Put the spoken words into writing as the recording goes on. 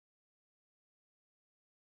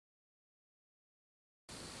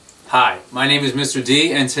Hi, my name is Mr.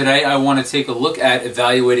 D, and today I want to take a look at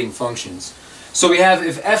evaluating functions. So we have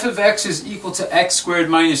if f of x is equal to x squared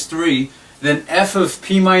minus 3, then f of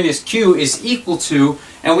p minus q is equal to,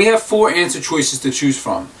 and we have four answer choices to choose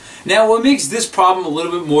from. Now what makes this problem a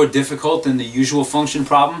little bit more difficult than the usual function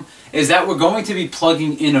problem is that we're going to be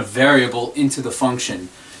plugging in a variable into the function.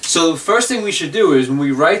 So the first thing we should do is when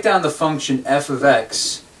we write down the function f of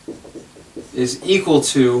x is equal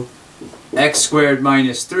to x squared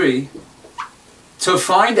minus 3, to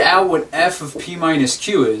find out what f of p minus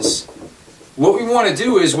q is, what we want to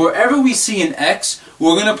do is wherever we see an x,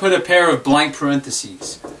 we're going to put a pair of blank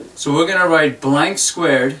parentheses. So we're going to write blank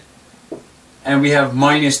squared, and we have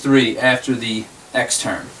minus 3 after the x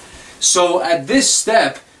term. So at this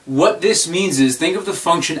step, what this means is think of the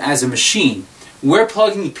function as a machine. We're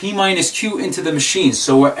plugging p minus q into the machine.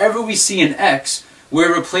 So wherever we see an x,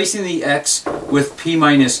 we're replacing the x with p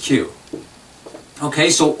minus q.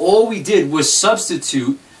 Okay, so all we did was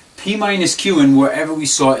substitute p minus q in wherever we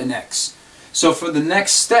saw an x. So for the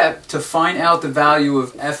next step, to find out the value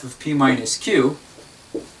of f of p minus q,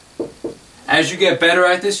 as you get better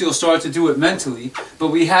at this, you'll start to do it mentally, but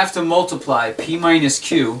we have to multiply p minus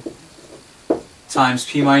q times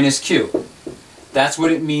p minus q. That's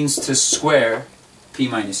what it means to square p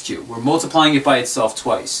minus q. We're multiplying it by itself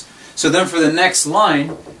twice. So then for the next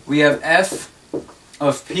line, we have f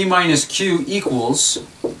of p minus q equals,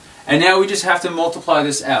 and now we just have to multiply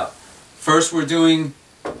this out. First we're doing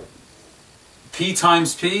p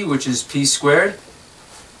times p, which is p squared.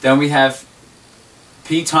 Then we have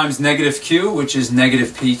p times negative q, which is negative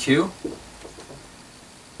pq.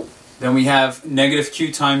 Then we have negative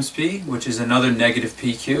q times p, which is another negative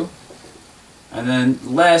pq. And then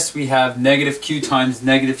last we have negative q times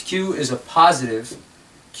negative q is a positive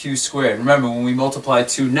q squared. Remember, when we multiply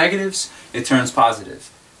two negatives, it turns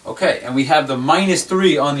positive. Okay, and we have the minus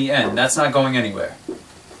 3 on the end. That's not going anywhere.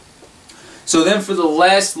 So then for the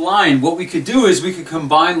last line, what we could do is we could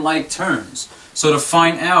combine like terms. So to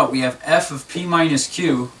find out, we have f of p minus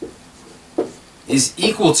q is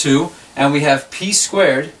equal to, and we have p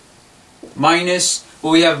squared minus,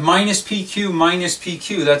 well, we have minus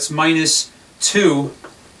pq, that's minus 2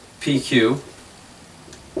 pq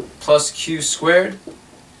plus q squared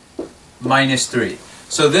minus 3.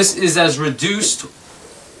 So this is as reduced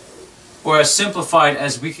or as simplified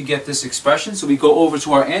as we could get this expression. So we go over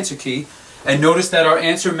to our answer key and notice that our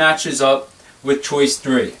answer matches up with choice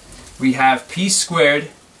 3. We have p squared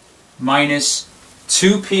minus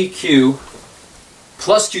 2pq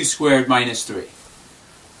plus q squared minus 3.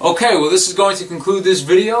 Okay, well this is going to conclude this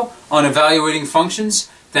video on evaluating functions.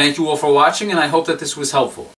 Thank you all for watching, and I hope that this was helpful.